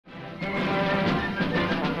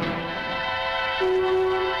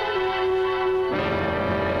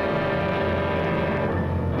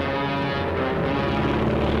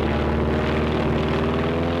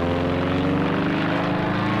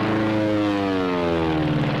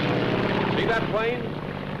that plane?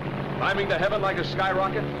 Climbing to heaven like a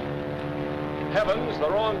skyrocket? Heaven's the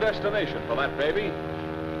wrong destination for that baby.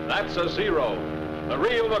 That's a Zero, the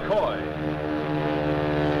real McCoy.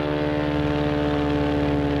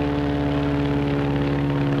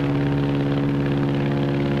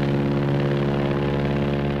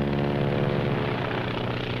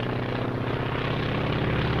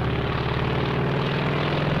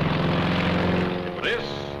 This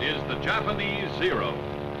is the Japanese Zero.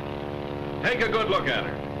 Take a good look at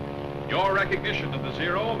her. Your recognition of the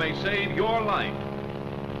Zero may save your life.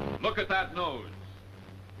 Look at that nose.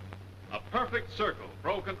 A perfect circle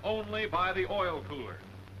broken only by the oil cooler.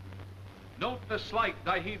 Note the slight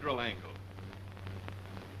dihedral angle.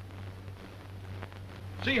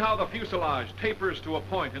 See how the fuselage tapers to a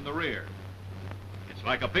point in the rear. It's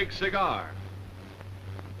like a big cigar.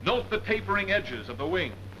 Note the tapering edges of the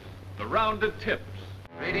wings, the rounded tips.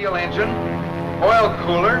 Radial engine, oil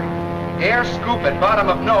cooler, air scoop at bottom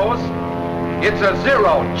of nose. It's a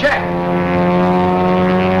Zero. Check.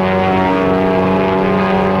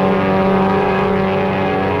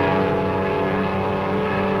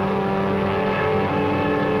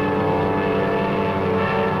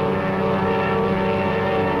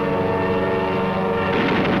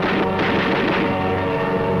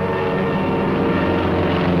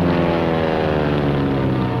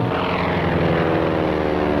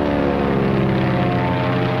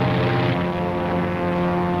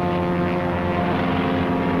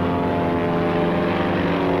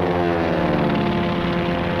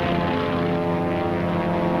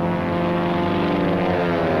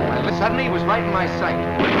 Suddenly, he was right in my sight.